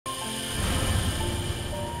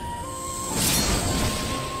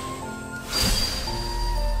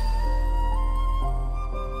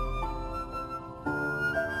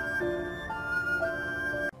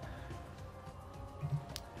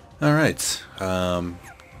Alright, so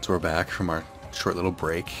we're back from our short little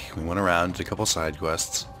break. We went around, did a couple side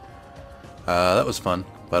quests. That was fun.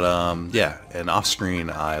 But, yeah, and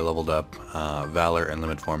off-screen I leveled up Valor and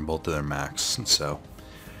Limit Form both to their max. So,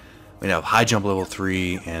 we now have High Jump level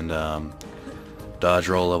 3 and Dodge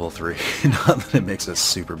Roll level 3. Not that it makes a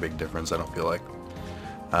super big difference, I don't feel like.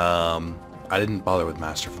 I didn't bother with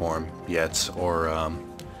Master Form yet, or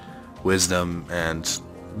Wisdom, and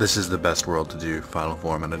this is the best world to do Final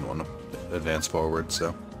Form. I didn't want to advance forward,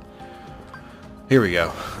 so here we go.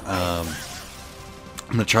 I'm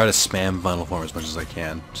gonna try to spam Final Form as much as I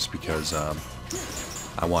can, just because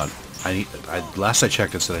last I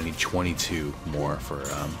checked it said I need 22 more for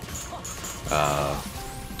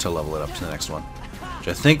to level it up to the next one, which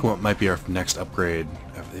I think what might be our next upgrade.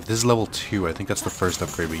 If this is level 2, I think that's the first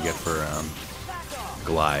upgrade we get for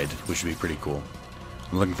Glide, which would be pretty cool.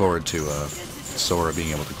 I'm looking forward to Sora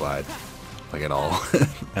being able to glide, like at all,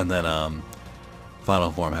 and then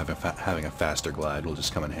Final Form having a faster glide will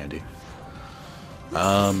just come in handy.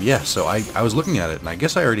 Yeah, so I was looking at it, and I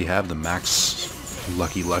guess I already have the max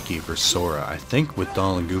Lucky for Sora. I think with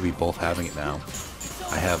Donald and Goofy both having it now,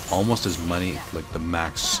 I have almost as many, like the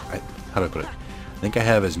max, how do I put it? I think I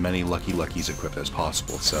have as many Luckies equipped as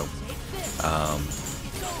possible, so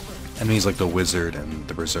enemies like the Wizard and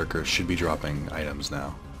the Berserker should be dropping items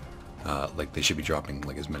now. Like they should be dropping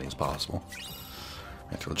like as many as possible.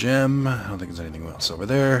 Mithril Gem, I don't think there's anything else over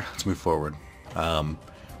there. Let's move forward.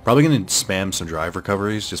 Probably going to spam some drive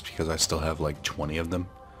recoveries just because I still have like 20 of them.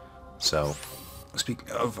 So, speaking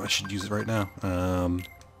of, I should use it right now.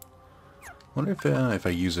 Wonder if I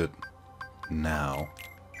use it now,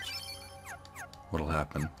 what'll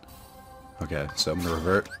happen. Okay, so I'm going to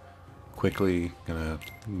revert. Quickly, gonna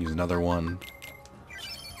use another one.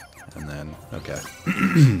 And then, okay.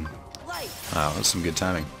 Wow, that's some good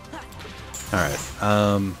timing. Alright,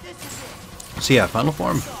 so yeah, Final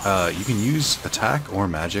Form, you can use attack or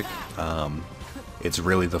magic. It's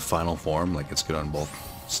really the Final Form, like it's good on both,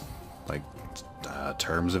 like,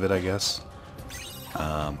 terms of it, I guess.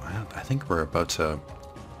 I think we're about to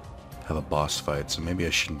have a boss fight, so maybe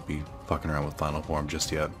I shouldn't be fucking around with Final Form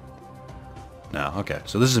just yet. No, okay,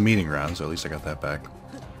 so this is a meeting round, so at least I got that back.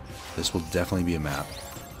 This will definitely be a map.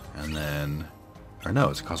 And then, or no,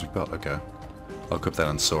 it's a Cosmic Belt, okay. I'll equip that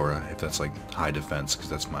on Sora, if that's like high defense, because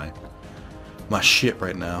that's my shit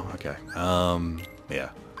right now. Okay,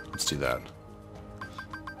 yeah, let's do that.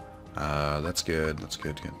 That's good,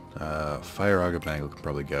 good. Fire Auga Bangle can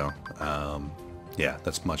probably go. Yeah,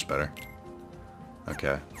 that's much better.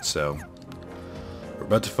 Okay, so, we're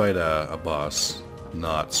about to fight a boss.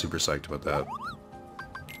 Not super psyched about that.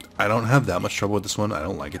 I don't have that much trouble with this one. I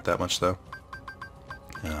don't like it that much, though.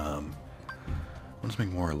 Let's make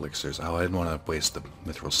more elixirs. Oh, I didn't want to waste the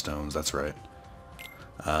mithril stones. That's right.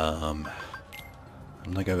 I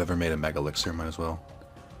don't think I've ever made a mega elixir. Might as well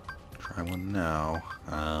try one now.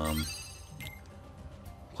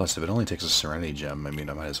 Plus, if it only takes a serenity gem, I mean,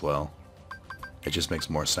 I might as well. It just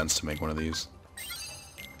makes more sense to make one of these.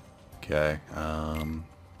 Okay. How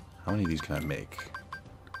many of these can I make?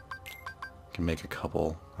 I can make a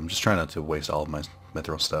couple. I'm just trying not to waste all of my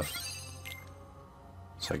mithril stuff.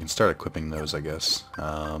 So I can start equipping those, I guess.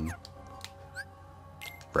 Right.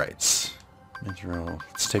 Mithril.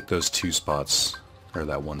 Let's take those 2 spots. Or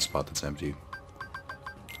that 1 spot that's empty.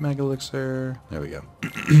 Mega Elixir. There we go.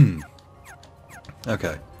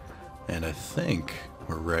 Okay. And I think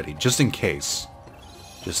we're ready. Just in case.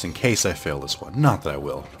 Just in case I fail this one. Not that I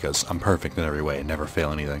will, because I'm perfect in every way and never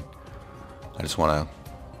fail anything. I just want to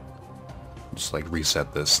just like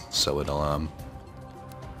reset this so it'll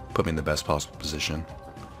put me in the best possible position.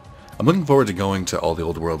 I'm looking forward to going to all the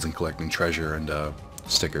old worlds and collecting treasure and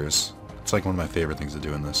stickers. It's like one of my favorite things to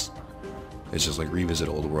do in this. It's just like revisit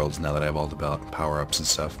old worlds now that I have all the power-ups and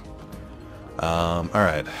stuff.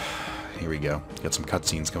 Alright, here we go. Got some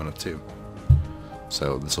cutscenes coming up too.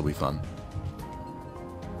 So this will be fun.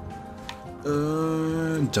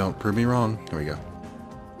 Don't prove me wrong. Here we go.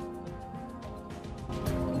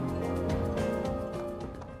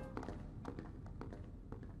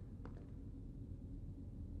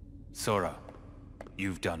 Sora,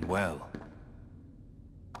 you've done well.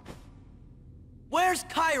 Where's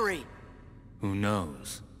Kairi? Who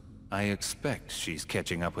knows? I expect she's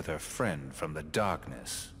catching up with her friend from the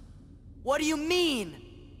darkness. What do you mean?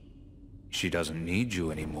 She doesn't need you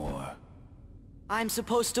anymore. I'm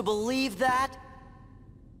supposed to believe that?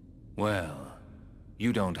 Well,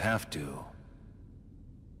 you don't have to.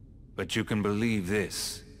 But you can believe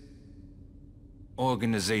this.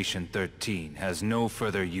 Organization 13 has no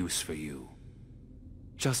further use for you.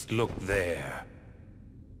 Just look there.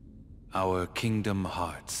 Our kingdom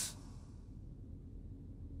hearts.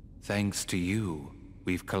 Thanks to you,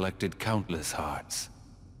 we've collected countless hearts.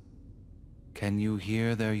 Can you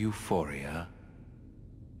hear their euphoria?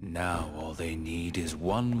 Now all they need is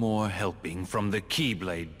one more helping from the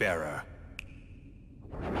Keyblade Bearer.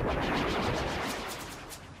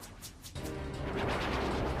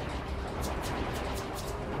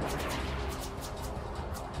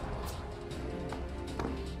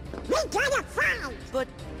 We gotta find! But...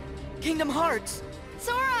 Kingdom Hearts!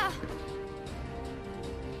 Sora!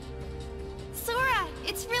 Sora,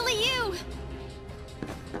 it's really you!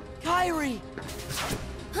 Kairi!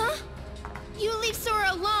 Huh? You leave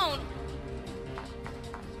Sora alone!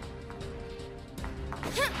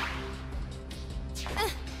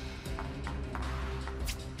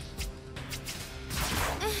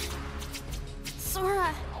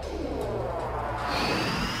 Sora...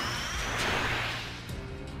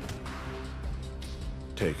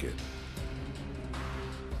 Take it.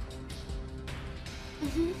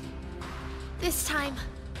 This time,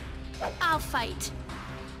 I'll fight.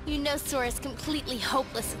 You know Sora's completely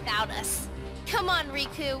hopeless without us. Come on,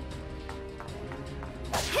 Riku.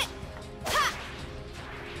 Hit! Ha!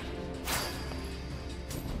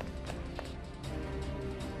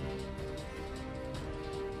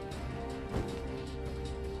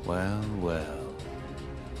 Well, well.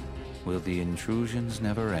 Will the intrusions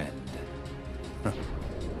never end?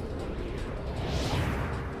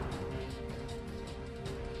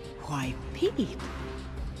 Why, Pete,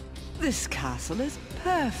 this castle is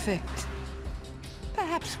perfect.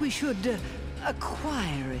 Perhaps we should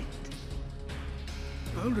acquire it.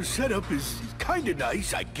 Well, the setup is kinda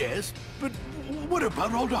nice, I guess. But what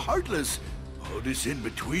about all the Heartless? All this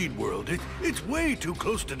in-between world, it's way too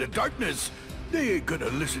close to the darkness. They ain't gonna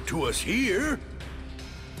listen to us here.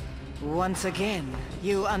 Once again,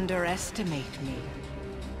 you underestimate me.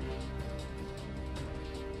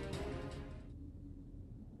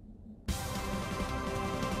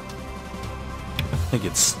 I think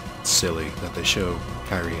it's silly that they show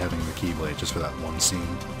Kairi having the Keyblade just for that one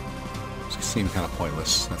scene. It seemed kind of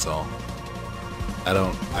pointless, that's all.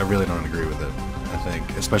 I really don't agree with it, I think.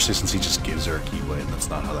 Especially since he just gives her a Keyblade, and that's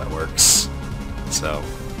not how that works. So,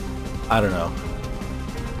 I don't know.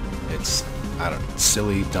 It's,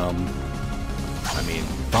 silly, dumb. I mean,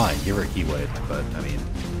 fine, give her a Keyblade, but, I mean,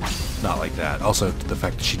 not like that. Also, the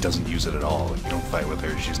fact that she doesn't use it at all. If you don't fight with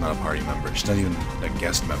her, she's not a party member. She's not even a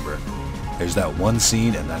guest member. There's that one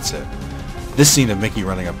scene, and that's it. This scene of Mickey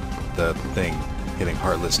running up the thing, hitting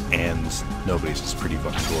Heartless and Nobody's is pretty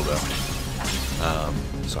fucking cool, though.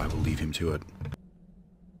 So I will leave him to it.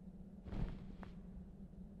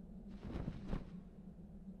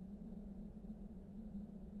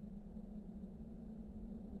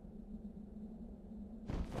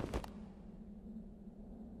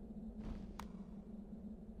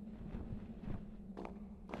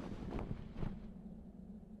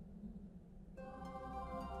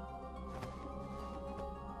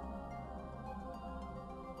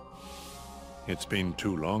 It's been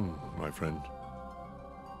too long, my friend.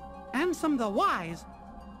 Ansem the Wise,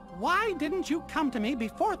 why didn't you come to me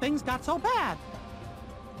before things got so bad?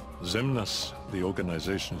 Xemnas, the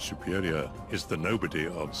organization superior, is the nobody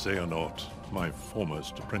of Xehanort, my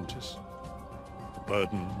foremost apprentice. The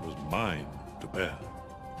burden was mine to bear.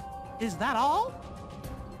 Is that all?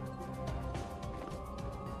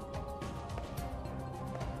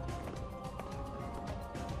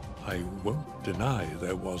 I won't deny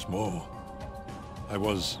there was more. I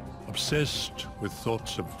was obsessed with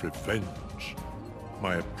thoughts of revenge.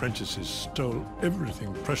 My apprentices stole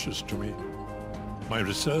everything precious to me. My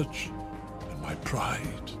research and my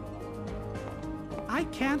pride. I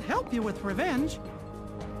can't help you with revenge.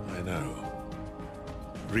 I know.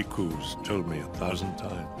 Riku's told me 1,000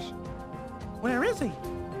 times. Where is he?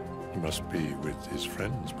 He must be with his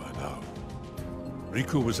friends by now.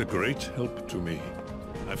 Riku was a great help to me.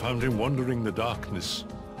 I found him wandering the darkness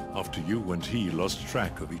after you and he lost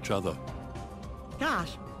track of each other.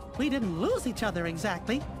 Gosh, we didn't lose each other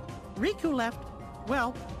exactly. Riku left,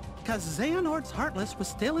 well, because Xehanort's Heartless was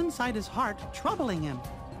still inside his heart, troubling him.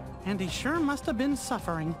 And he sure must have been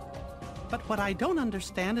suffering. But what I don't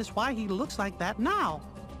understand is why he looks like that now,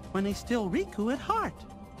 when he's still Riku at heart.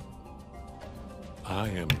 I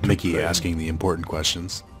am Mickey asking the important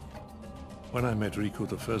questions. When I met Riku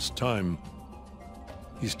the first time,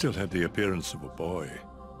 he still had the appearance of a boy.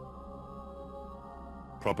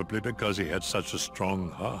 Probably because he had such a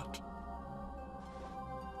strong heart.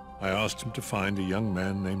 I asked him to find a young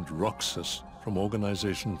man named Roxas from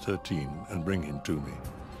Organization 13 and bring him to me.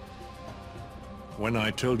 When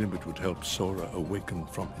I told him it would help Sora awaken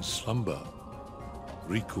from his slumber,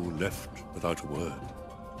 Riku left without a word.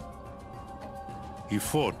 He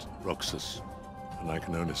fought Roxas, and I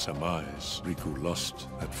can only surmise Riku lost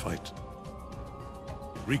that fight.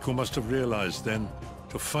 Riku must have realized then,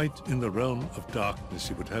 to fight in the realm of darkness,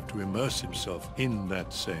 he would have to immerse himself in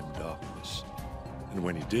that same darkness. And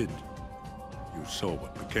when he did, you saw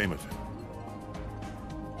what became of him.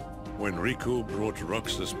 When Riku brought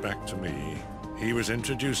Roxas back to me, he was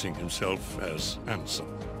introducing himself as Ansem.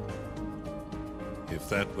 If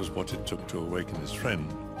that was what it took to awaken his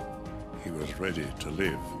friend, he was ready to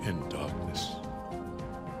live in darkness.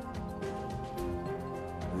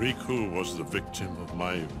 Riku was the victim of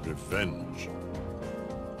my revenge.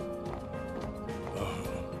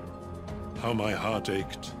 Oh, how my heart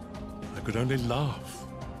ached. I could only laugh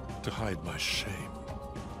to hide my shame.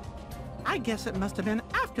 I guess it must have been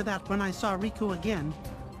after that when I saw Riku again.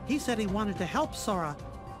 He said he wanted to help Sora,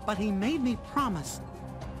 but he made me promise.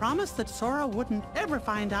 Promise that Sora wouldn't ever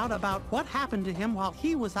find out about what happened to him while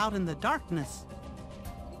he was out in the darkness.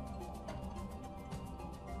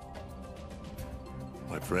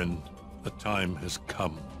 My friend, the time has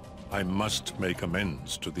come. I must make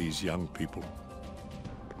amends to these young people.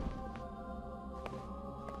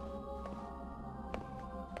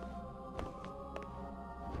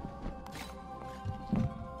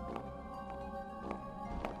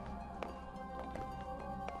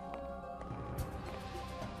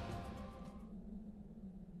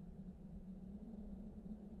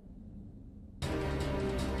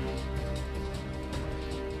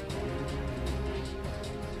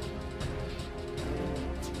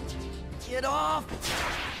 Get off!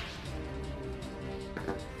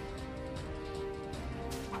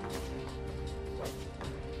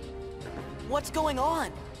 What's going on?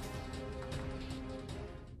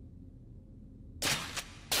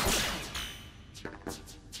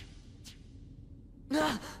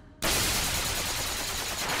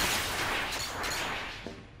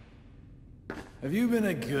 Have you been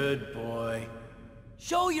a good boy?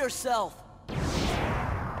 Show yourself!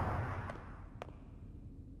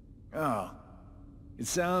 Oh, it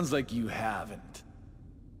sounds like you haven't.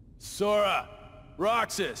 Sora!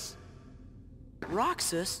 Roxas!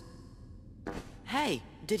 Roxas? Hey,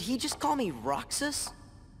 did he just call me Roxas?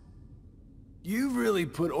 You've really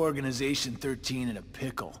put Organization 13 in a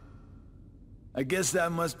pickle. I guess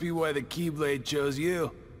that must be why the Keyblade chose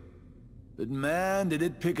you. But man, did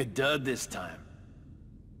it pick a dud this time.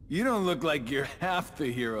 You don't look like you're half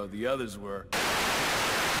the hero the others were.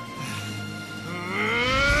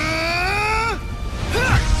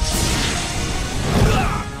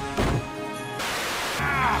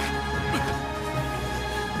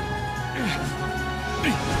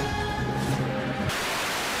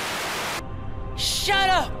 Shut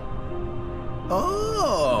up!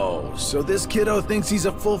 Oh, so this kiddo thinks he's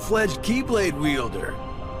a full-fledged Keyblade wielder.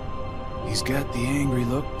 He's got the angry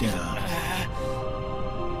look down.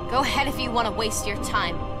 Go ahead if you want to waste your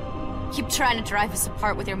time. Keep trying to drive us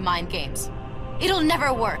apart with your mind games. It'll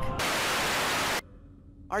never work.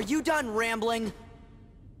 Are you done rambling?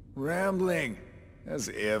 Rambling? As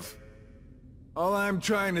if. All I'm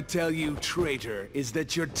trying to tell you, traitor, is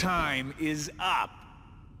that your time is up.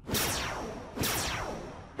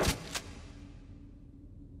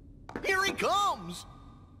 Here he comes!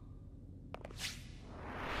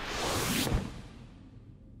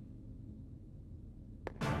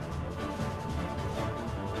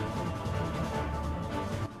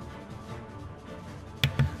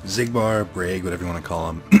 Zigbar, Braig, whatever you want to call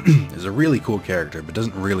him, is a really cool character, but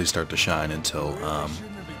doesn't really start to shine until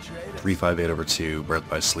 358/2, Birth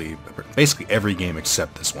by Sleep, basically every game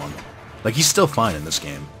except this one. Like, he's still fine in this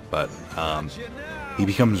game, but he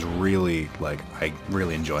becomes really, like, I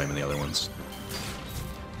really enjoy him in the other ones.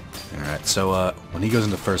 Alright, so when he goes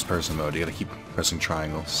into first-person mode, you gotta keep pressing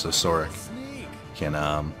triangle, so Sora can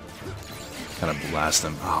kind of blast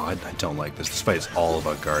him. Oh, I don't like this. This fight is all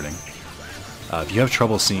about guarding. If you have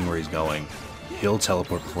trouble seeing where he's going, he'll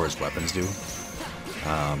teleport before his weapons do.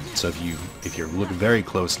 So if you look very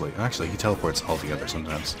closely, actually he teleports altogether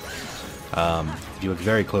sometimes. If you look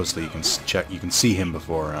very closely, you can see him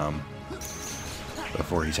before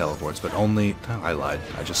he teleports. But only, oh, I lied.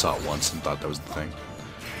 I just saw it once and thought that was the thing.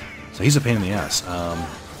 So he's a pain in the ass.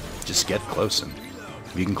 Just get close, and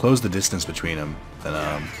if you can close the distance between them,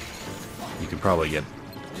 then you can probably get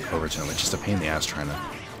over to him. It's just a pain in the ass trying to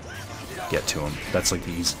get to him. That's like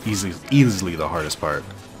the easily the hardest part.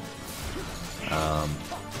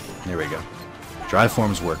 There we go. Drive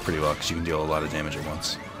forms work pretty well because you can deal a lot of damage at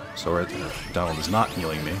once. So Donald is not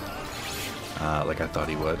healing me like I thought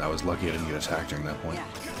he would. I was lucky I didn't get attacked during that point.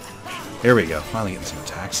 Here we go. Finally getting some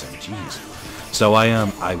attacks in. Jeez. So I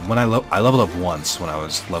leveled up once when I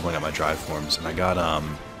was leveling up my drive forms, and I got I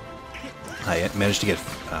managed to get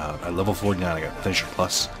at level 49. I got Finisher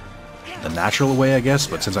Plus, the natural way, I guess.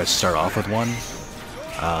 But since I start off with one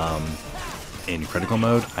in critical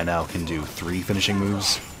mode, I now can do 3 finishing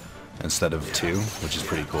moves instead of 2, which is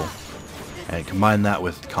pretty cool. And combine that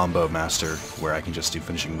with Combo Master, where I can just do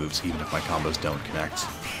finishing moves even if my combos don't connect.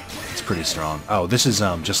 It's pretty strong. Oh, this is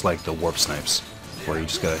just like the warp snipes, where you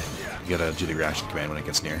just gotta do the reaction command when it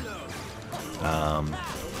gets near.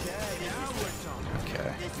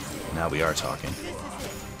 Okay, now we are talking.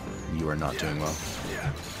 You are not doing well.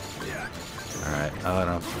 All right. I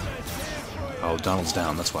don't. Oh, Donald's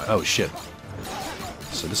down. That's why. Oh shit.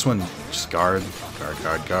 So this one, just guard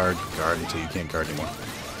until you can't guard anymore.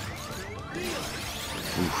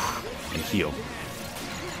 Oof. And heal.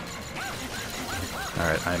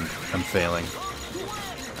 Alright, I'm failing.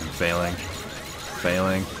 I'm failing.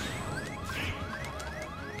 Failing.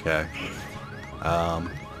 Okay.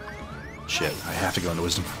 Shit, I have to go into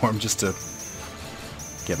wisdom form just to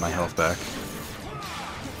get my health back.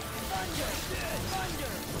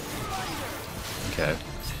 Okay.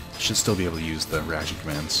 Should still be able to use the reaction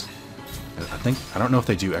commands. I don't know if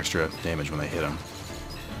they do extra damage when they hit them,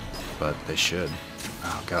 but they should.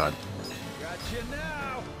 Oh god.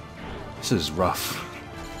 This is rough.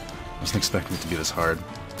 I wasn't expecting it to be this hard.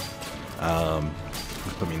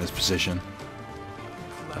 Put me in this position.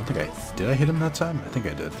 I don't think did I hit him that time? I think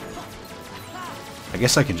I did. I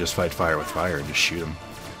guess I can just fight fire with fire and just shoot him.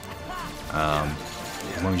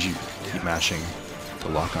 As long as you keep mashing the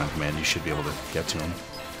lock-on command, you should be able to get to him.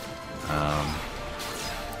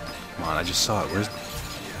 Come on, I just saw it.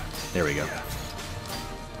 There we go.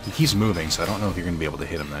 He keeps moving, so I don't know if you're going to be able to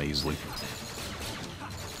hit him that easily.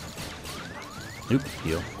 Nope.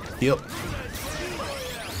 Heal. Heal.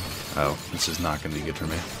 Oh, this is not going to be good for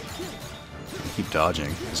me. I keep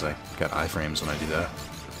dodging, because I got iframes when I do that.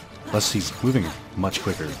 Plus, he's moving much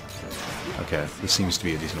quicker. Okay, this seems to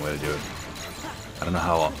be a decent way to do it. I don't know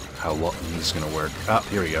how well this is going to work. Ah,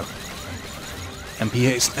 here we go. MP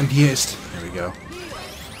haste, MP haste. There we go.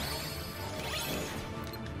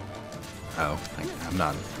 Oh, I'm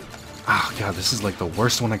not. Oh god, this is like the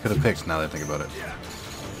worst one I could have picked. Now that I think about it.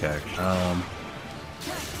 Okay.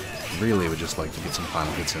 Really would just like to get some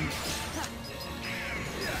final hits in.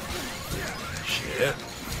 Shit.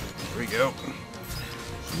 Here we go.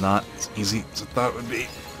 Not as easy as I thought it would be.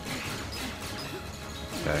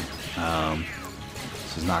 Okay.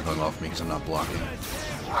 This is not going well for me because I'm not blocking.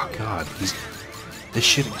 Oh god, this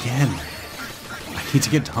shit again. I need to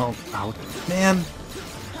get Donald out. Man.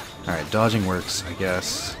 Alright, dodging works, I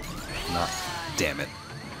guess. Not. Damn it.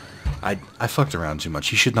 I fucked around too much.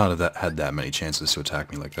 He should not have had that many chances to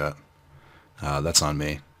attack me like that. That's on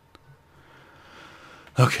me.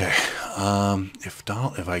 Okay.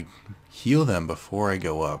 If I heal them before I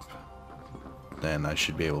go up, then I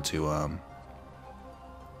should be able to,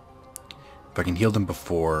 if I can heal them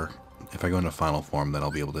before, if I go into final form, then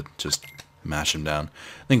I'll be able to just mash him down.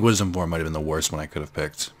 I think wisdom form might have been the worst one I could have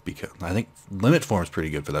picked, because I think limit form is pretty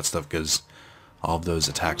good for that stuff, because all of those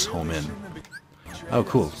attacks home in. Oh,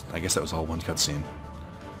 cool. I guess that was all one cutscene.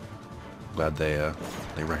 Glad they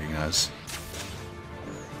recognize.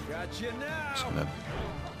 Just gonna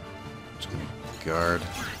guard.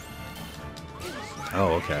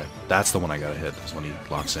 Oh, okay. That's the one I gotta hit, is when he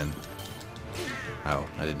locks in. Oh,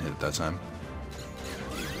 I didn't hit it that time.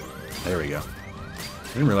 There we go. I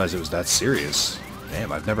didn't realize it was that serious.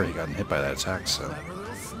 Damn, I've never gotten hit by that attack, so...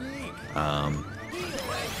 Alright,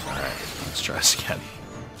 let's try this again.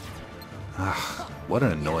 Ah, what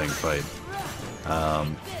an annoying fight.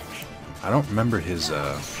 I don't remember his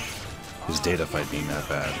data fight being that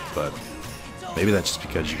bad, but maybe that's just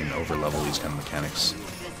because you can over-level these kind of mechanics.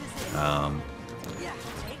 I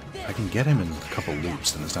can get him in a couple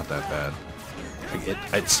loops, and it's not that bad.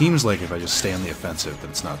 It seems like if I just stay on the offensive, that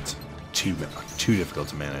it's not too difficult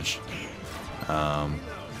to manage. I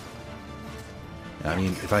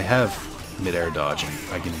mean, if I have mid-air dodging,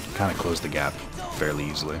 I can kind of close the gap fairly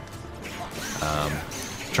easily.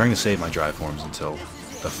 Trying to save my drive forms until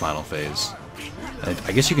the final phase.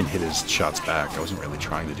 I guess you can hit his shots back. I wasn't really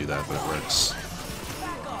trying to do that, but it works.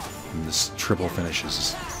 And this triple finish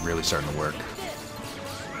is really starting to work.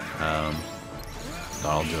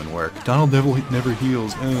 Donald doing work. Donald never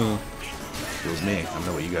heals. Heals me. I don't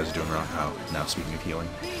know what you guys are doing wrong. Oh, now speaking of healing,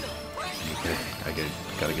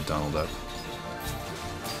 gotta get Donald up.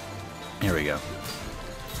 Here we go. I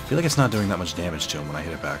feel like it's not doing that much damage to him when I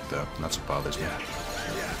hit it back, though. And that's what bothers me.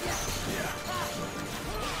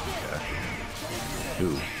 Okay.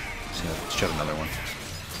 Ooh. Let's shut another one.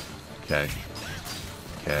 Okay.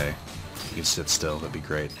 Okay. he could sit still, that'd be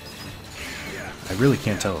great. I really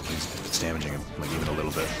can't tell if it's damaging him, like even a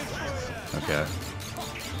little bit. Okay.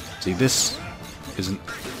 See, this isn't...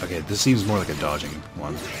 Okay, this seems more like a dodging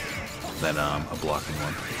one than a blocking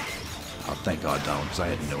one. Oh, thank God, Donald, because I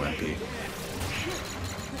had no MP.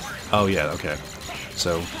 Oh, yeah, okay.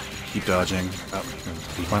 So, keep dodging. Oh,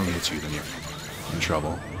 if he finally hits you, then you're in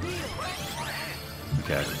trouble.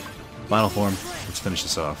 Okay. Final form. Let's finish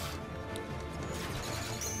this off.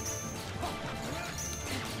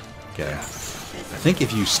 Okay. I think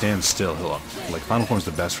if you stand still, he'll... Like, Final Form's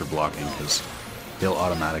the best for blocking, because he'll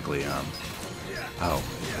automatically, Oh,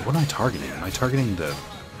 what am I targeting? Am I targeting the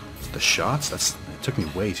shots? It took me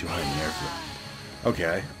way too high in the air for that.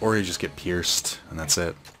 Okay. Or you just get pierced, and that's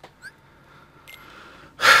it.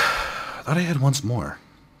 I thought I had once more.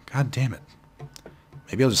 God damn it.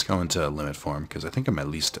 Maybe I'll just go into limit form, because I think I'm at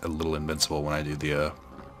least a little invincible when I do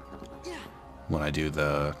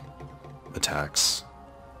the attacks.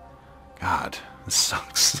 God, this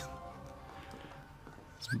sucks.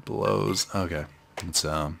 This blows. Okay, let's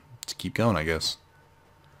keep going, I guess.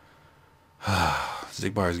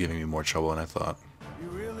 Zigbar is giving me more trouble than I thought.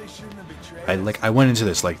 I went into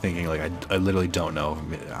this thinking I literally don't know.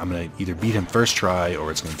 I'm gonna either beat him first try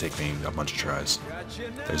or it's gonna take me a bunch of tries.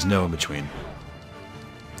 There's no in between.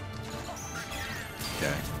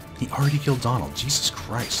 Okay. He already killed Donald. Jesus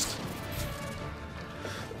Christ.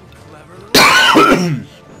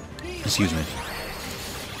 Excuse me.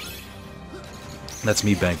 That's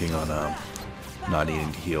me banking on not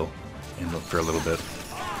needing to heal for a little bit.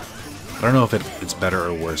 I don't know if it's better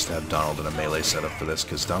or worse to have Donald in a melee setup for this,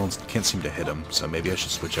 because Donald can't seem to hit him, so maybe I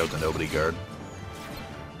should switch out the Nobody Guard.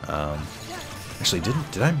 Actually,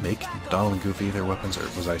 did I make Donald and Goofy their weapons, or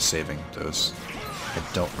was I saving those? I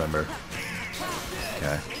don't remember.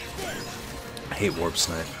 Okay. I hate Warp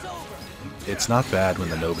Snipe. It's not bad when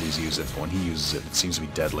the Nobodies use it, but when he uses it, it seems to be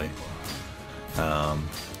deadly.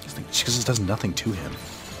 Because it does nothing to him.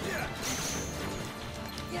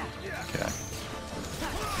 Okay.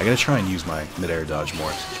 I gotta try and use my mid-air dodge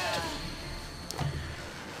more.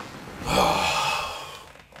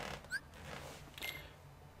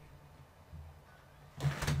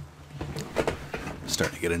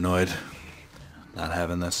 Starting to get annoyed. Not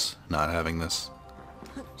having this. Not having this.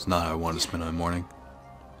 It's not how I wanted to spend my morning.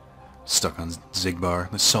 Stuck on Zigbar.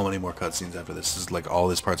 There's so many more cutscenes after this. This is like all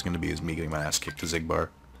this part's going to be is me getting my ass kicked to Zigbar.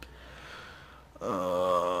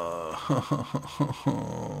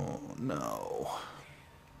 No.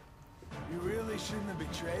 You really shouldn't have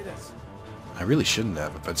betrayed us. I really shouldn't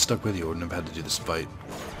have. If I'd stuck with you, I wouldn't have had to do this fight.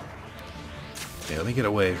 Okay, let me get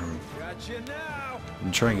away from... Gotcha now.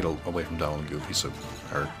 I'm trying to get away from Donald and Goofy, so...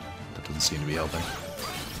 Or, that doesn't seem to be helping.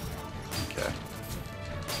 Okay.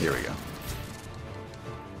 Here we go.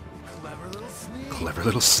 Clever little sneak. Clever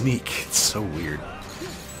little sneak. It's so weird.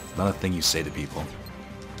 Not a thing you say to people.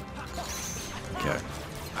 Okay.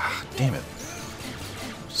 Ah, damn it.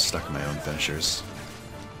 Stuck in my own finishers.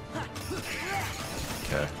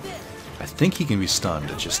 Okay. I think he can be stunned.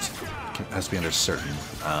 It just has to be under certain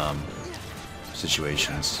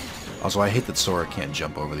situations. Also, I hate that Sora can't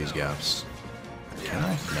jump over these gaps. Can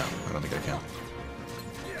I? No, I don't think I can.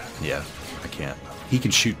 Yeah, I can't. He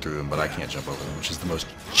can shoot through them, but I can't jump over them, which is the most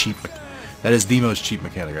cheap... That is the most cheap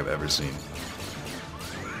mechanic I've ever seen.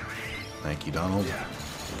 Thank you, Donald.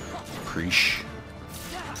 Preesh.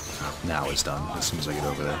 Oh, now it's done, as soon as I get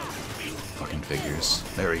over there. Fucking figures.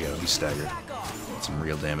 There we go, he's staggered. Some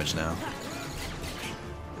real damage now.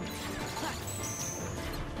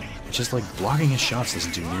 It's just like blocking his shots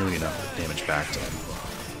doesn't do nearly enough damage back to him.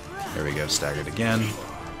 There we go, staggered again.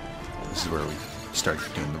 This is where we start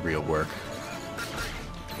doing the real work.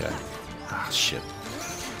 Okay. Ah, shit.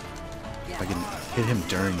 If I can hit him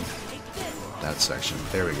during that section.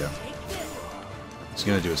 There we go. He's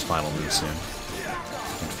gonna do his final move soon.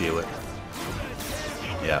 I can feel it.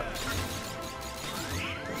 Yeah.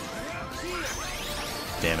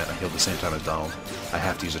 Damn it, I healed at the same time as Donald. I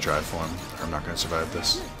have to use a drive form, or I'm not gonna survive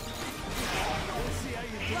this.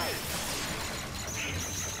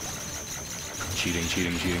 Cheating,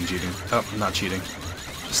 cheating, cheating, cheating. Oh, I'm not cheating.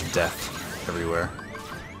 Just death everywhere.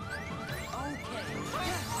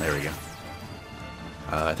 There we go.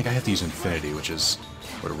 I think I have to use Infinity, which is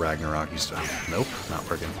what Ragnarok used to... Nope, not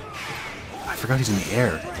working. I forgot he's in the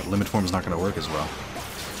air. The limit form is not going to work as well.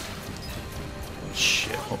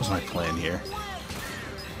 Shit, what was my plan here?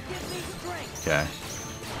 Okay.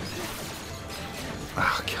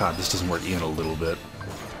 Oh god, this doesn't work even a little bit.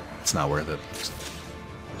 It's not worth it.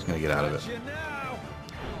 Just gonna get out of it.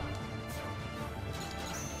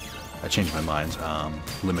 I changed my mind.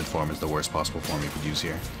 Limit form is the worst possible form you could use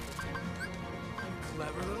here.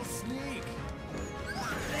 Clever little sneak.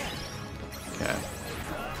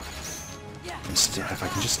 if I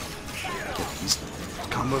can just get these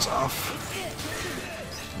combos off.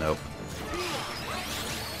 Nope.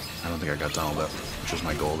 I don't think I got Donald up, which was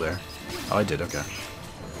my goal there. Oh, I did, okay.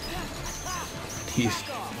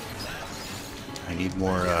 I need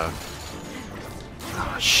more, oh,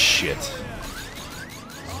 shit.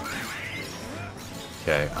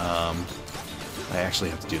 Okay, I actually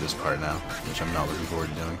have to do this part now, which I'm not looking forward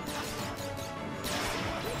to doing.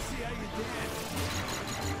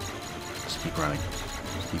 Just keep running.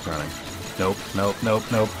 Just keep running. Nope, nope, nope,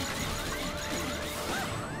 nope.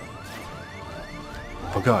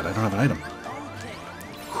 Oh god, I don't have an item.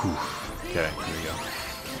 Whew. Okay, here we go.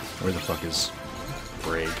 Where the fuck is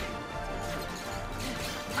Braig?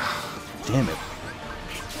 Damn it.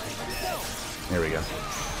 There we go.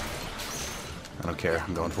 I don't care,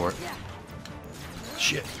 I'm going for it.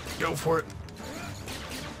 Shit, go for it.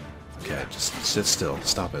 Okay, just sit still.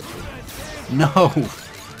 Stop it. No!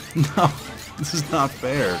 No! This is not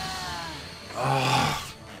fair.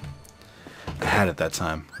 Oh. I had it that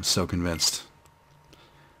time. I'm so convinced.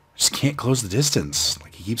 I just can't close the distance.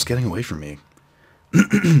 Like, he keeps getting away from me.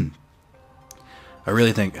 I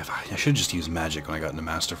really think I should just use magic when I got into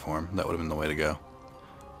master form. That would have been the way to go.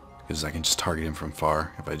 Because I can just target him from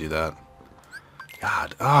far if I do that.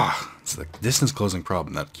 God, it's the distance closing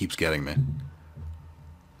problem that keeps getting me. It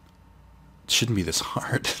shouldn't be this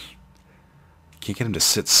hard. Can't get him to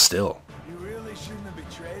sit still. You really shouldn't have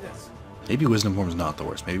betrayed us. Maybe wisdom form is not the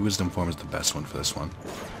worst. Maybe wisdom form is the best one for this one.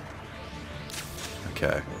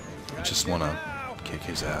 Okay. I just want to kick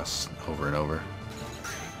his ass over and over.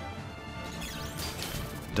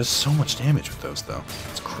 It does so much damage with those, though.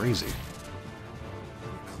 It's crazy.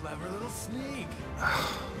 Clever little sneak.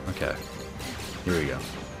 Okay. Here we go.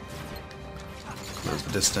 Close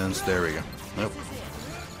the distance. There we go. Nope.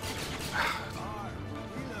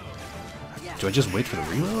 Do I just wait for the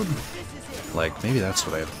reload? Like, maybe that's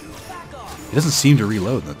what I have. He doesn't seem to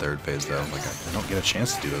reload in the third phase, though. Like, I don't get a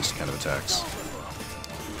chance to do those kind of attacks.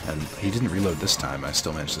 And he didn't reload this time. I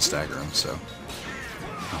still managed to stagger him, so...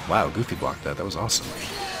 Oh, wow, Goofy blocked that. That was awesome.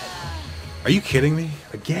 Are you kidding me?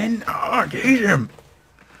 Again? Oh, get him!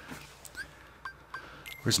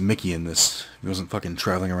 Where's Mickey in this? If he wasn't fucking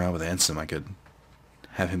traveling around with Ansem, I could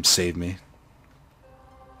have him save me.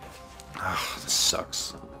 Ah, this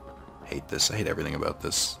sucks. I hate this. I hate everything about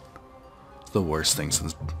this. It's the worst thing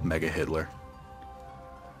since Mega Hitler.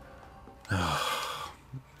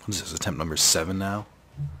 What is this, attempt number 7 now?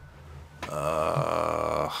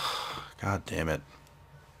 God damn it.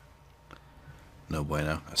 No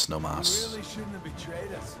bueno. That's no mas. You really shouldn't have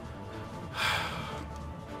betrayed us.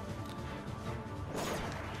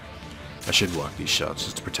 I should block these shots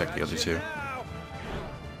just to protect the other two.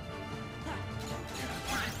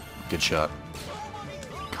 Good shot.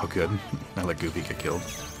 Oh, good. I let Goofy get killed.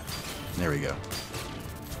 There we go.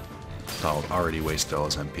 Donald already wasted all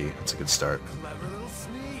his MP. That's a good start.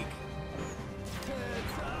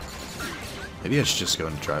 Maybe I should just go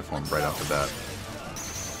into Triform right off the bat.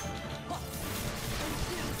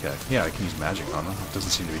 Okay, yeah, I can use magic on him. It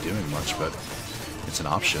doesn't seem to be doing much, but it's an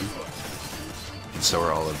option. And so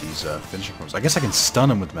are all of these finishing forms. I guess I can stun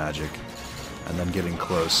him with magic, and then get in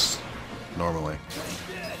close normally.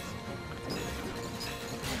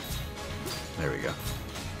 There we go.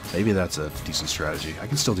 Maybe that's a decent strategy. I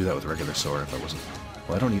can still do that with regular sword if I wasn't...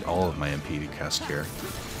 Well, I don't need all of my MP to cast Cure.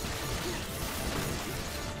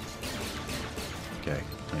 Okay,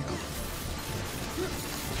 hang on.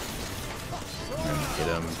 And then hit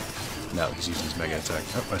him. No, he's using his mega attack.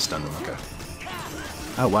 Oh, I stunned him, okay.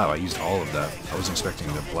 Oh wow, I used all of that. I wasn't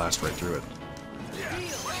expecting to blast right through it.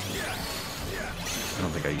 I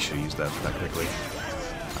don't think I should use that quickly.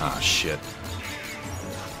 Ah, shit.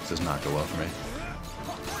 This does not go well for me.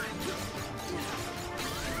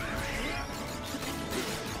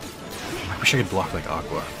 I wish I could block like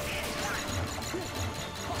Aqua.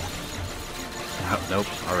 Oh,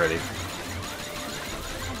 nope, already.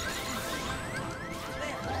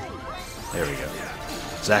 There we go.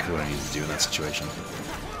 Exactly what I needed to do in that situation.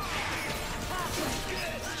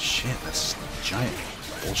 Shit, that's a giant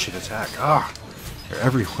bullshit attack. Ah! They're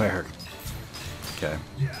everywhere. Okay.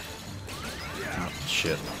 Oh,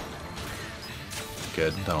 shit.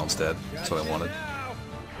 Good, Donald's dead. That's what I wanted.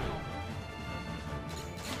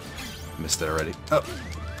 Missed it already. Oh!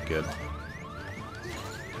 Good.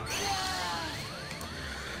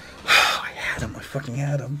 I had him. I fucking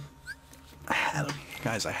had him. I had him.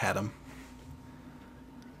 Guys, I had him.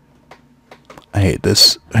 I hate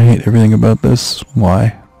this. I hate everything about this.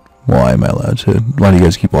 Why? Why am I allowed to? Why do you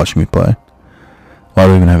guys keep watching me play? Why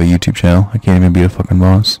do I even have a YouTube channel? I can't even be a fucking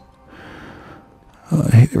boss. I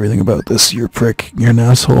hate everything about this. You're a prick. You're an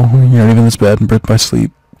asshole. You're not even this bad and burnt by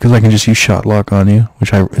sleep. Because I can just use shot lock on you,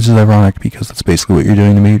 which is ironic because that's basically what you're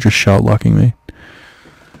doing to me. You're just shot locking me.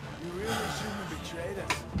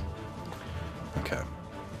 Okay.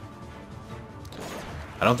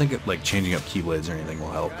 I don't think like changing up keyblades or anything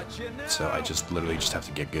will help. So I just literally just have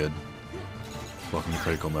to get good. Welcome to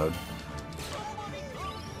critical mode.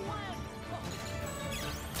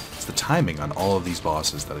 It's the timing on all of these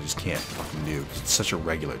bosses that I just can't fucking do. It's such a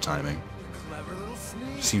regular timing.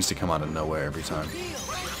 It seems to come out of nowhere every time.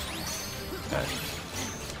 Okay.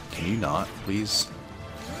 Can you not, please?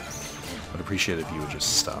 I'd appreciate it if you would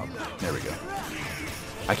just stop. There we go.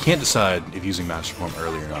 I can't decide if using Master Form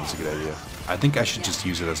early or not is a good idea. I think I should just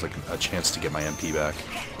use it as like a chance to get my MP back,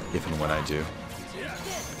 if and when I do.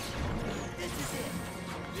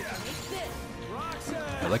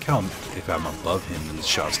 I like how if I'm above him, these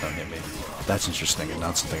shots don't hit me. That's interesting and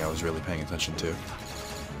not something I was really paying attention to. Or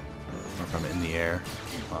if I'm in the air.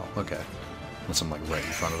 Well, okay. Unless I'm like right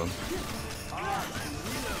in front of him.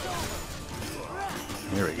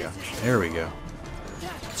 There we go. There we go.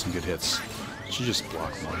 Some good hits. I should just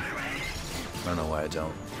block one. I don't know why I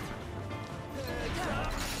don't.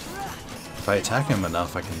 If I attack him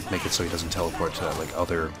enough, I can make it so he doesn't teleport to that like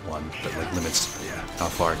other one that like limits how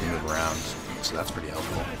far I can move around. So that's pretty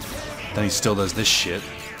helpful. Then he still does this shit.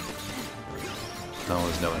 No,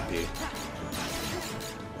 there's no MP.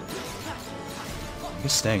 I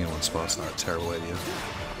guess staying in one spot's not a terrible idea.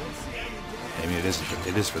 I mean, it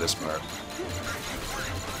is for this part.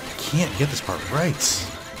 I can't get this part right.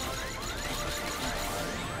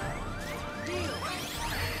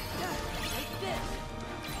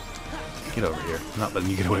 Get over here. I'm not letting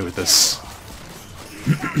you get away with this.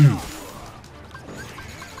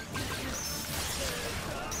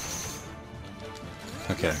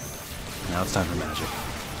 Okay. Now it's time for magic.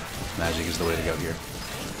 Magic is the way to go here.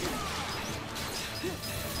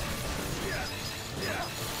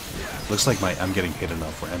 Looks like I'm getting hit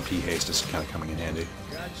enough where MP haste is kind of coming in handy.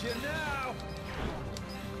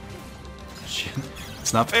 Shit.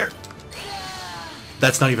 It's not fair.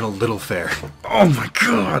 That's not even a little fair. Oh my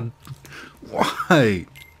god. Why?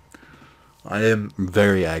 I am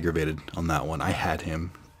very aggravated on that one. I had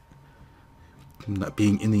him not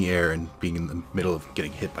being in the air and being in the middle of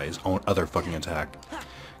getting hit by his own other fucking attack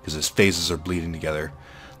because his phases are bleeding together.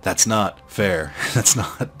 That's not fair. That's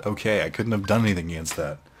not okay. I couldn't have done anything against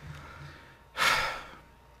that.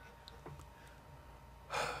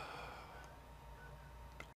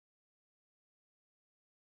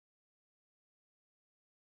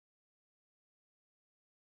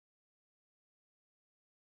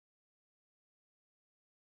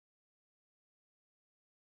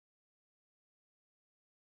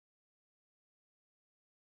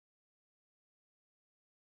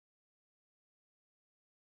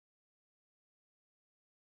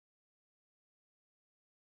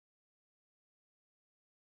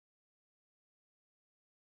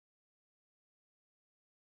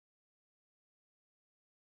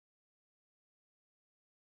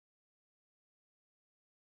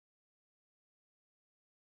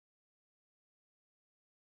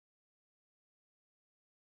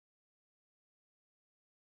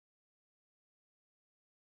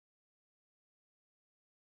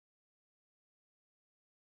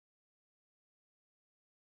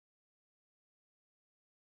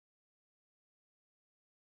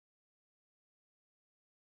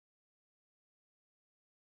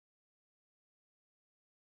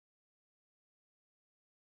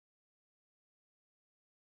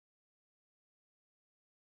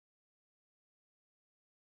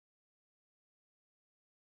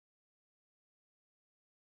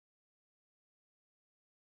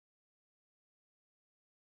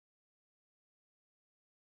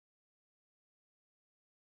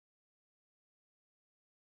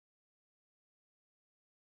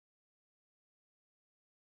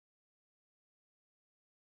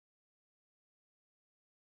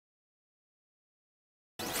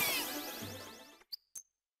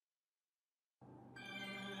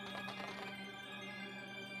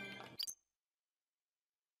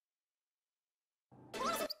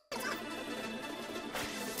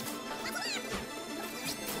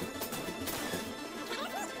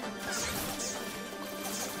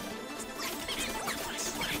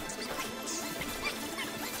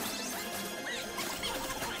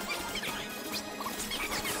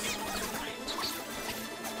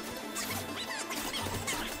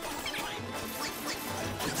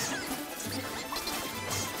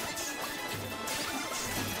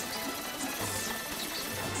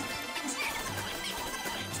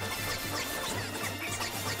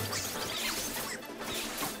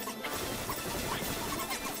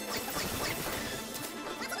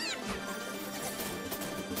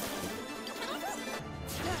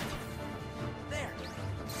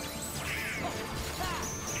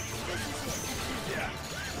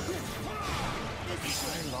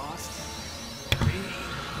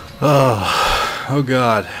 Oh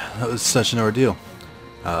god, that was such an ordeal.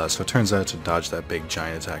 So it turns out to dodge that big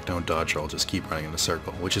giant attack, don't dodge roll, just keep running in a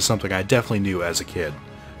circle, which is something I definitely knew as a kid,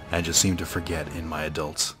 and just seemed to forget in my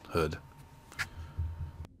adulthood.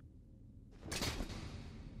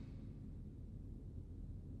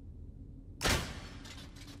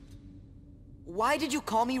 Why did you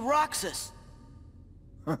call me Roxas?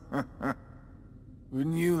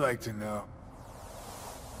 Wouldn't you like to know?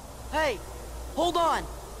 Hey, hold on!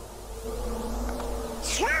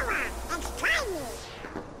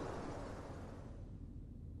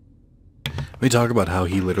 We talk about how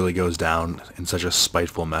he literally goes down in such a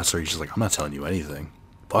spiteful mess where he's just like, I'm not telling you anything.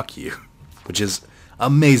 Fuck you. Which is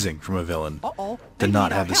amazing from a villain. To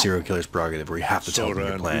not have the serial killer's prerogative where you have to tell him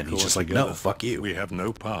your plan. He's just like, no, fuck you. We have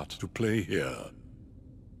no part to play here.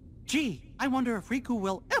 Gee, I wonder if Riku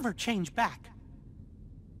will ever change back.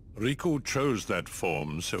 Riku chose that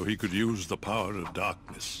form so he could use the power of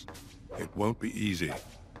darkness. It won't be easy.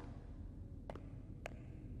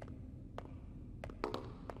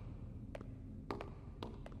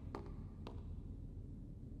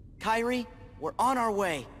 Kairi, we're on our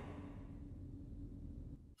way.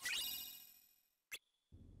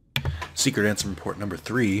 Secret answer report number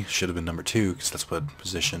 3 should have been number 2, because that's what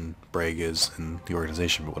position Braig is in the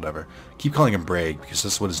organization, but whatever. Keep calling him Braig, because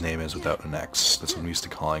that's what his name is without an X. That's what I'm used to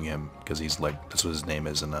calling him, because he's like, that's what his name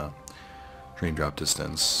is in Dream Drop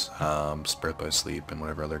Distance, Birth by Sleep, and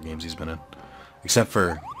whatever other games he's been in. Except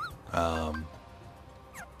for, what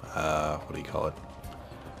do you call it?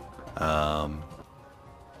 I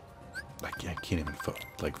can't even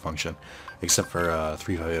function. Except for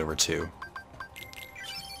 358/2.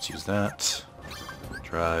 Let's use that.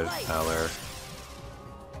 Drive, Valor.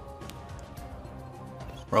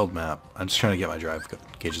 World map. I'm just trying to get my drive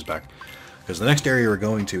gauges back. Because the next area we're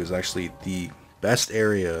going to is actually the best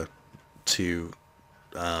area to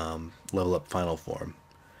level up Final Form.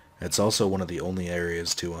 It's also one of the only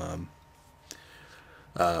areas to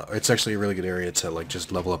it's actually a really good area to like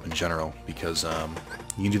just level up in general, because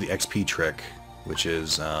you can do the XP trick, which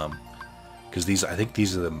is because I think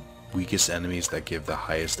these are the weakest enemies that give the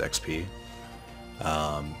highest XP.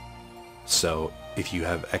 So if you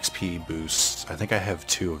have XP boosts, I think I have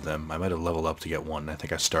 2 of them. I might have leveled up to get one. I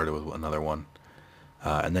think I started with another one.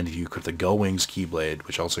 And then if you equip the Go Wings Keyblade,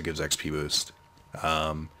 which also gives XP boost,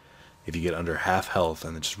 if you get under half health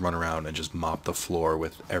and then just run around and just mop the floor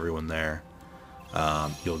with everyone there,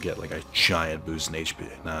 you'll get like a giant boost in HP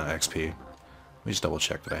and XP. Let me just double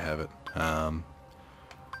check that I have it.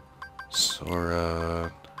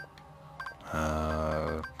 Sora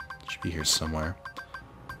should be here somewhere.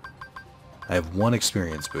 I have 1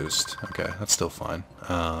 experience boost. Okay, that's still fine.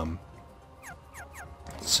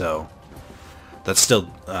 So that's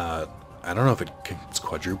still I don't know if it's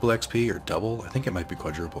quadruple XP or double. I think it might be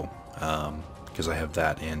quadruple, because I have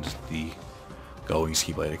that and the Going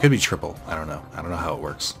Keyblade. It could be triple. I don't know. I don't know how it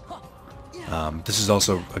works. This is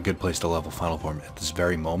also a good place to level Final Form at this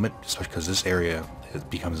very moment, especially because this area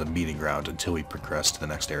becomes a meeting ground until we progress to the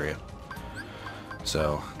next area.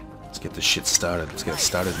 So let's get this shit started. Let's get it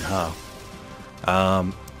started in how.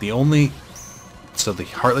 So the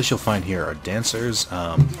Heartless you'll find here are dancers.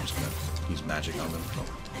 I'm just gonna use magic on them,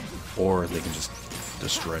 or they can just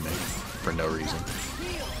destroy me for no reason.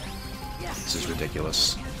 This is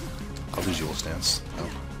ridiculous. I'll do Jewel Stance. Oh.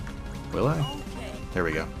 Will I? There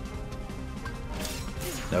we go.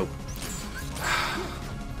 Nope.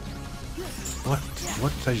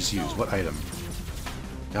 What did I just use? What item?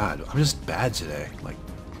 God, I'm just bad today. Like,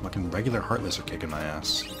 fucking regular Heartless are kicking my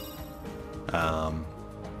ass.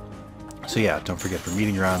 So yeah, don't forget for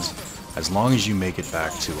meeting grounds, as long as you make it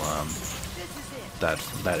back to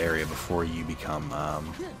that area before you become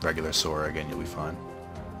regular Sora again, you'll be fine.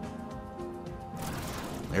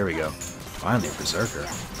 There we go. Finally a Berserker.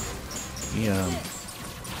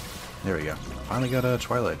 There we go. Finally got a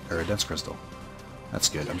Twilight, or a Dense Crystal. That's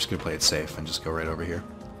good. I'm just going to play it safe and just go right over here.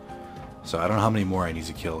 So I don't know how many more I need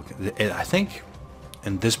to kill. I think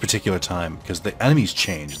in this particular time, because the enemies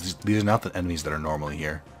change. These are not the enemies that are normally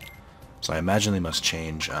here. So I imagine they must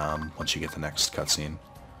change once you get the next cutscene.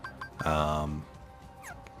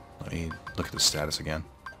 Let me look at the status again.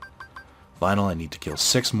 Final, I need to kill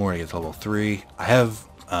 6 more to get to level 3. I have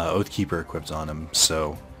Oathkeeper equipped on him,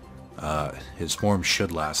 so his form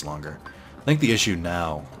should last longer. I think the issue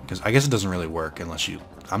now, because I guess it doesn't really work unless you...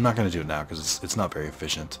 I'm not going to do it now because it's not very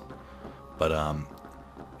efficient. But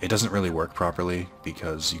it doesn't really work properly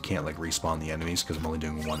because you can't like respawn the enemies because I'm only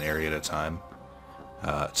doing one area at a time.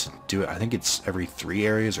 To do it, I think it's every 3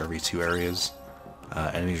 areas or every 2 areas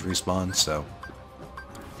enemies respawn, so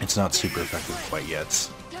it's not super effective quite yet.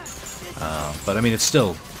 But I mean, it's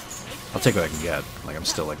still I'll take what I can get. Like, I'm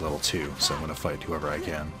still like level 2, so I'm gonna fight whoever I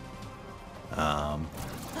can.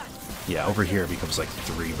 Yeah, over here it becomes like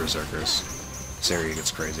 3 berserkers. This area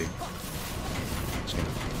gets crazy.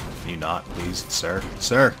 Can you not, please? Sir?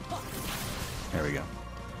 Sir! There we go.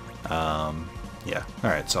 Yeah.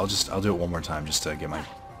 Alright, so I'll do it one more time just to get my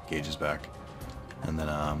gauges back. And then,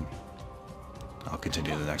 I'll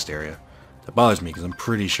continue to the next area. That bothers me because I'm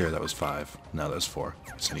pretty sure that was 5. No, that was 4.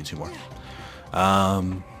 So I need 2 more.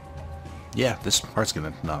 Yeah, this part's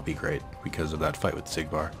gonna not be great because of that fight with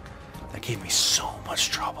Sigbar. That gave me so much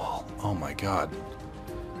trouble. Oh my god.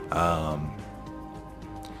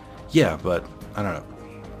 Yeah, but I don't know.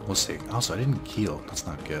 We'll see. Also, I didn't heal. That's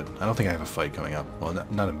not good. I don't think I have a fight coming up. Well,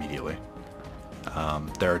 not immediately.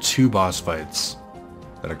 There are 2 boss fights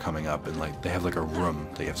that are coming up, and like they have like a room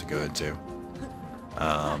that you have to go into.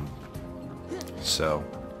 So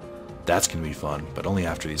that's gonna be fun, but only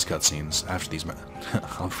after these cutscenes. After these,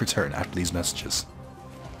 I'll return after these messages.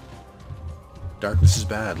 Darkness is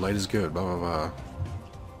bad, light is good. Blah blah blah.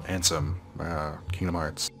 Ansem, Kingdom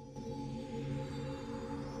Hearts.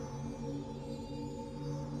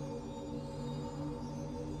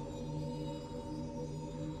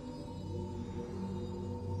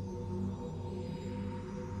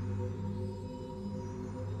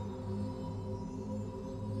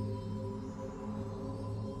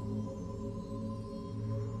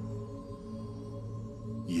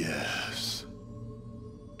 Yes.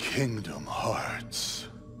 Kingdom Hearts.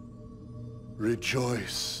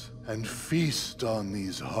 Rejoice and feast on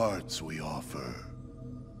these hearts we offer.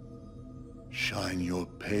 Shine your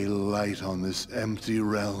pale light on this empty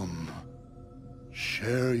realm.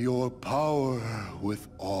 Share your power with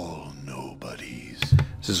all nobodies.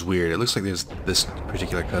 This is weird. It looks like this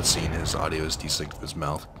particular cutscene, his audio is desynced with his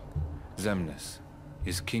mouth. Xemnas,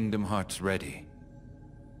 is Kingdom Hearts ready?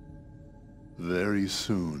 Very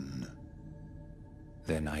soon.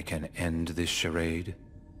 Then I can end this charade?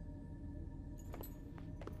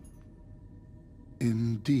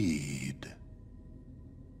 Indeed.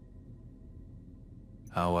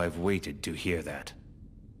 How I've waited to hear that.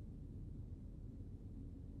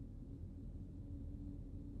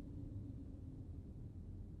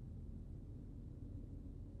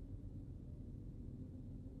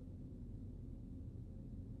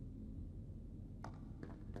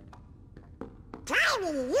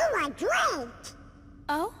 Tiny, you are great!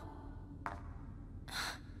 Oh?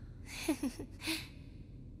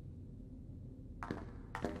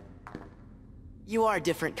 You are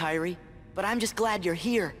different, Kairi, but I'm just glad you're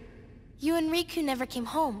here. You and Riku never came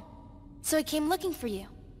home, so I came looking for you.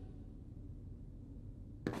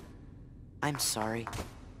 I'm sorry.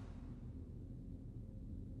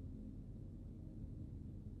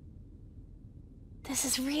 This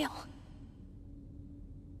is real.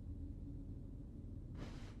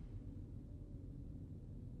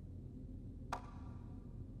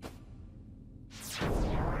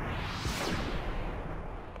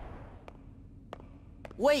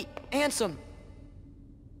 Wait, Ansem!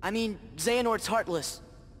 I mean, Xehanort's Heartless.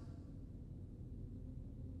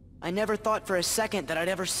 I never thought for a second that I'd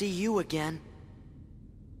ever see you again.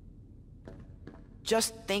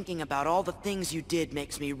 Just thinking about all the things you did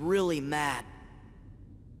makes me really mad.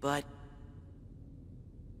 But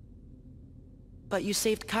you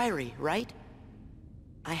saved Kairi, right?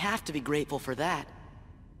 I have to be grateful for that.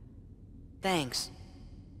 Thanks.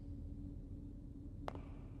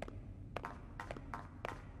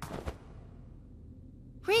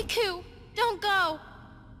 Riku, don't go!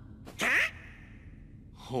 Huh?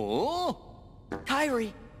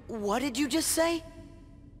 Kairi, what did you just say?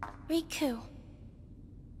 Riku.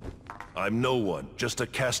 I'm no one, just a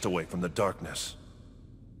castaway from the darkness.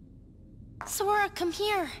 Sora, come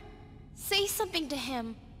here. Say something to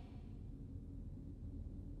him.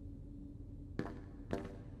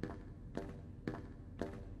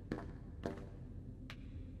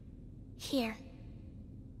 Here.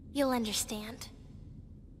 You'll understand.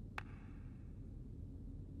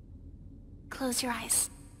 Close your eyes.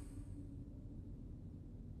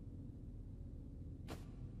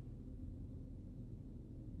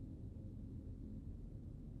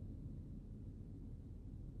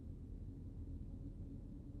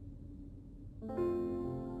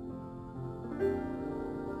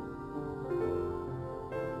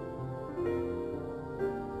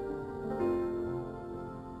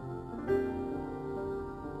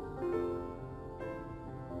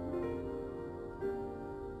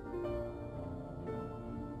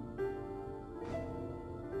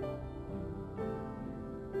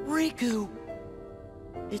 Riku!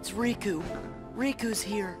 It's Riku. Riku's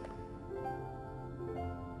here.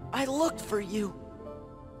 I looked for you.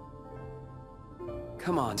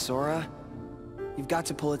 Come on, Sora. You've got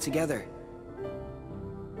to pull it together.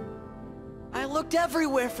 I looked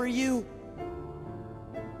everywhere for you.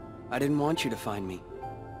 I didn't want you to find me.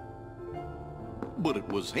 But it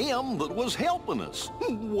was him that was helping us,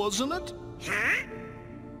 wasn't it? Huh?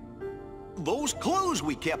 Those clues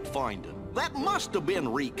we kept finding, that must have been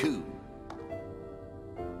Riku.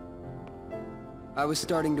 I was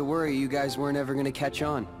starting to worry you guys weren't ever gonna catch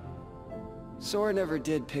on. Sora never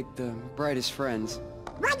did pick the brightest friends.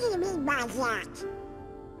 What do you mean by that?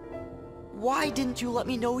 Why didn't you let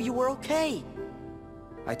me know you were okay?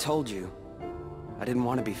 I told you, I didn't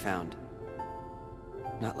want to be found.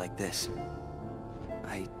 Not like this.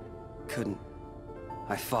 I couldn't.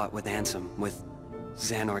 I fought with Ansem, with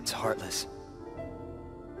Xehanort's Heartless.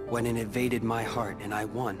 When it invaded my heart and I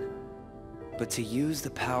won. But to use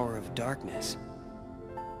the power of darkness,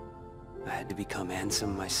 I had to become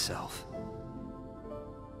Ansem myself.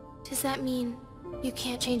 Does that mean you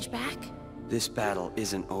can't change back? This battle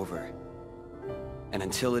isn't over. And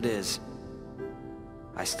until it is,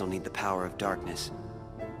 I still need the power of darkness.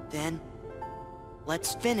 Then,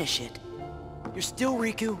 let's finish it. You're still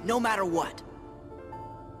Riku, no matter what.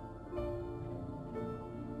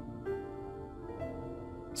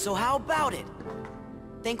 So how about it?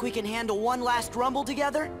 Think we can handle one last rumble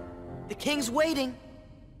together? The king's waiting.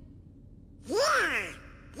 Yeah,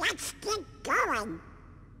 let's get going.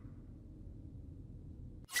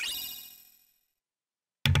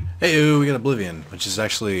 Hey, we got Oblivion, which is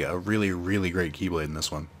actually a really, really great Keyblade in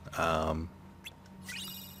this one.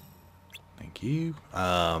 Thank you.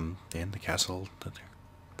 And the castle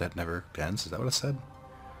that never ends. Is that what it said?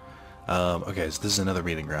 Okay, so this is another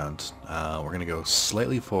meeting ground. We're gonna go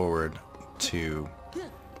slightly forward to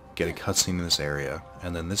get a cutscene in this area,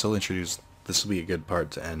 and then this will introduce. This will be a good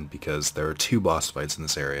part to end because there are 2 boss fights in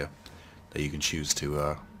this area that you can choose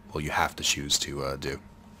to. Well, you have to choose to do.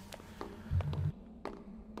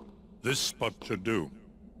 This spot should do.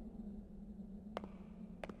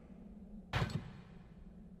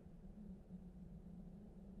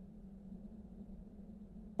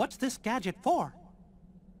 What's this gadget for?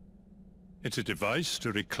 It's a device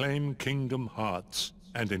to reclaim Kingdom Hearts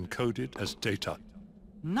and encode it as data.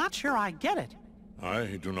 Not sure I get it.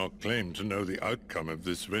 I do not claim to know the outcome of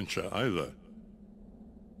this venture either.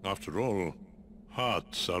 After all,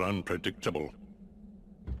 hearts are unpredictable.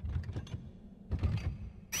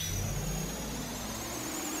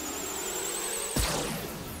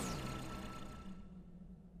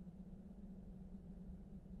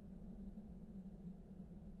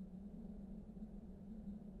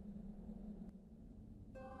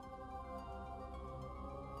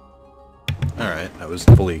 Alright, I was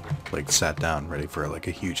fully, like, sat down, ready for, like,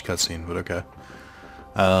 a huge cutscene, but okay.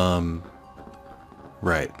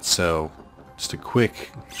 Right, so, just a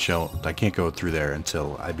quick show. I can't go through there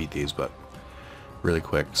until I beat these, but really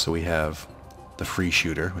quick. So we have the Free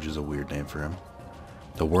Shooter, which is a weird name for him.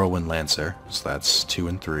 The Whirlwind Lancer, so that's 2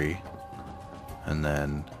 and 3. And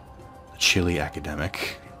then the Chili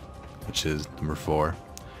Academic, which is number 4.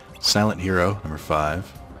 Silent Hero, number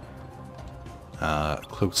 5.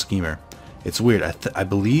 Cloaked Schemer. It's weird. I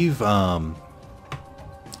believe, if I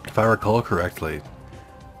recall correctly,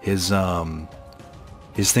 his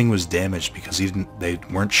thing was damaged because they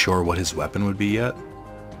weren't sure what his weapon would be yet.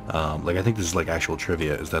 Like, I think this is like actual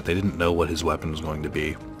trivia, is that they didn't know what his weapon was going to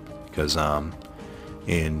be, because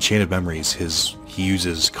in Chain of Memories, he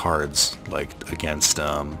uses cards like against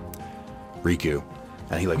Riku,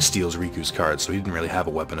 and he like steals Riku's cards, so he didn't really have a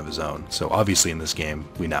weapon of his own. So obviously in this game,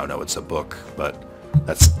 we now know it's a book, but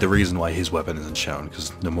that's the reason why his weapon isn't shown,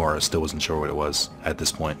 because Nomura still wasn't sure what it was at this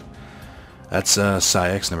point. That's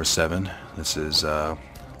Saïx, number 7. This is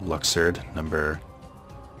Luxord, number...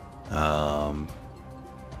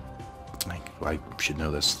 I should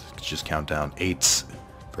know this. Just count down. 8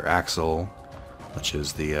 for Axel, which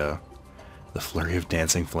is the Flurry of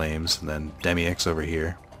Dancing Flames. And then Demyx over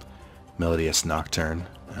here. Melodious Nocturne.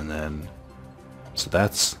 And then... So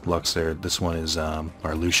that's Luxord. This one is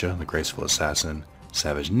Marluxia, the Graceful Assassin.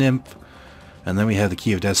 Savage Nymph. And then we have the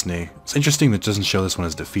Key of Destiny. It's interesting that it doesn't show this one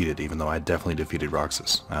as defeated, even though I definitely defeated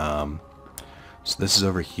Roxas. So this is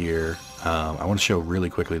over here. I want to show really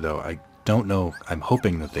quickly, though. I don't know. I'm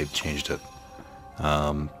hoping that they've changed it.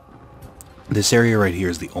 This area right here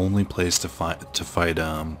is the only place to fight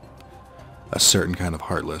a certain kind of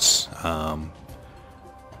Heartless. I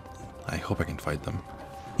hope I can fight them.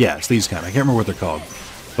 Yeah, it's these kind. I can't remember what they're called.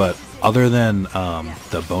 But other than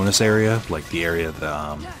the bonus area, like the area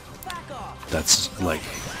that's like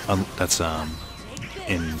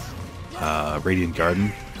in Radiant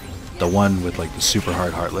Garden, the one with like the super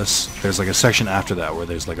hard Heartless, there's like a section after that where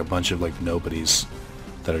there's like a bunch of like nobodies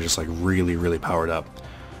that are just like really, really powered up.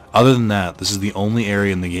 Other than that, this is the only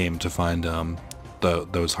area in the game to find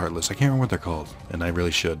those Heartless. I can't remember what they're called, and I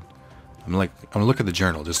really should. I'm gonna look at the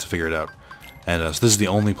journal just to figure it out. And so this is the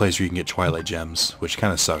only place where you can get Twilight Gems, which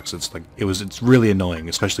kind of sucks. It's like it's really annoying,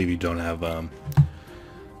 especially if you don't have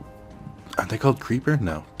aren't they called Creeper?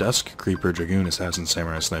 No. Dusk, Creeper, Dragoon, Assassin,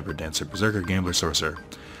 Samurai, Sniper, Dancer, Berserker, Gambler, Sorcerer.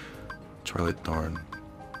 Twilight Thorn.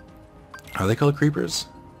 Are they called Creepers?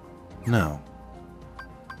 No.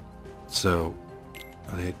 So,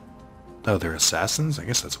 are they... Oh, they're Assassins? I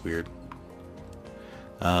guess that's weird.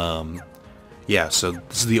 Yeah, so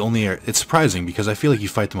this is the only area... It's surprising because I feel like you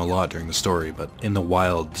fight them a lot during the story, but in the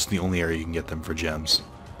wild, this is the only area you can get them for gems.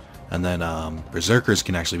 And then Berserkers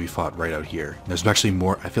can actually be fought right out here. There's actually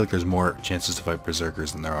more... I feel like there's more chances to fight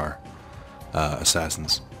Berserkers than there are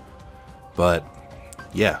Assassins. But,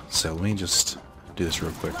 yeah, so let me just do this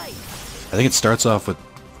real quick. I think it starts off with...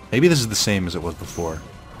 Maybe this is the same as it was before.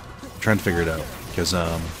 I'm trying to figure it out. Because,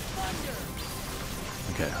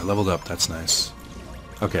 okay, I leveled up. That's nice.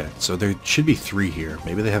 Okay, so there should be 3 here.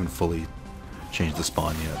 Maybe they haven't fully changed the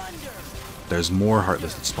spawn yet. There's more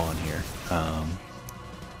Heartless that spawn here.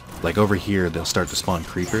 Like over here, they'll start to spawn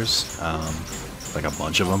creepers, like a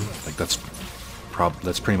bunch of them. Like that's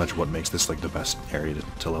pretty much what makes this like the best area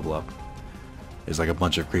to level up. Is like a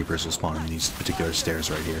bunch of creepers will spawn in these particular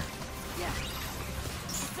stairs right here.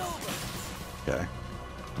 Okay,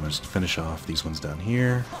 I'm gonna just finish off these ones down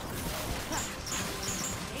here.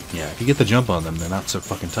 Yeah, if you get the jump on them, they're not so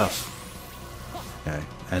fucking tough. Okay,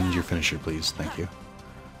 end your finisher, please. Thank you.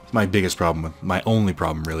 My biggest problem my only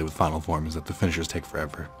problem really with Final Form is that the finishers take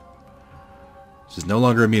forever. This is no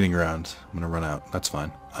longer a meeting ground. I'm gonna run out. That's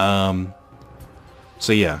fine.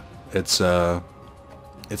 So yeah, it's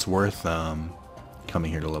worth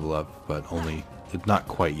coming here to level up, but not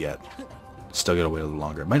quite yet. Still gotta wait a little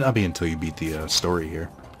longer. It might not be until you beat the story here.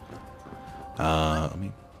 Let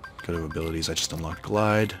me go to abilities. I just unlocked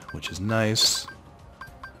Glide, which is nice.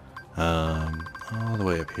 All the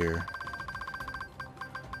way up here.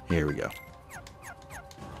 Here we go.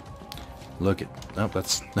 Look at... Oh,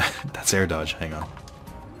 that's that's air dodge. Hang on.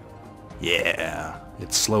 Yeah!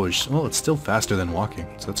 It's slowish. Well, it's still faster than walking,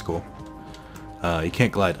 so that's cool. You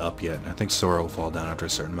can't glide up yet. I think Sora will fall down after a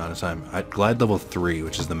certain amount of time. At glide level 3,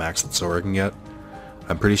 which is the max that Sora can get,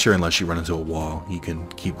 I'm pretty sure unless you run into a wall, you can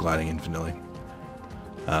keep gliding infinitely.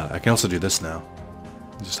 I can also do this now.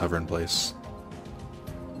 Just hover in place.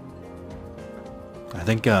 I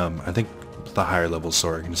think the higher level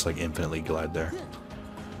Sora can just like infinitely glide there.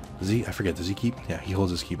 Does he? I forget. Does he keep? Yeah, he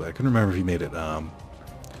holds his keyblade. I couldn't remember if he made it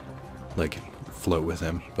like float with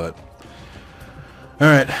him, but all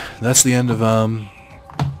right, that's the end of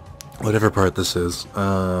whatever part this is.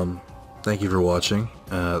 Thank you for watching.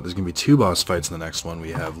 There's gonna be 2 boss fights in the next one.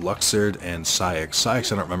 We have Luxord and Syx.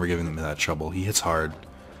 Syx, I don't remember giving him that trouble. He hits hard,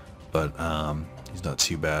 but he's not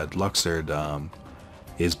too bad. Luxord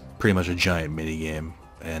is pretty much a giant mini game,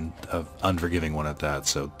 and an unforgiving one at that,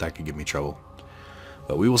 so that could give me trouble.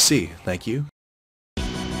 But we will see. Thank you.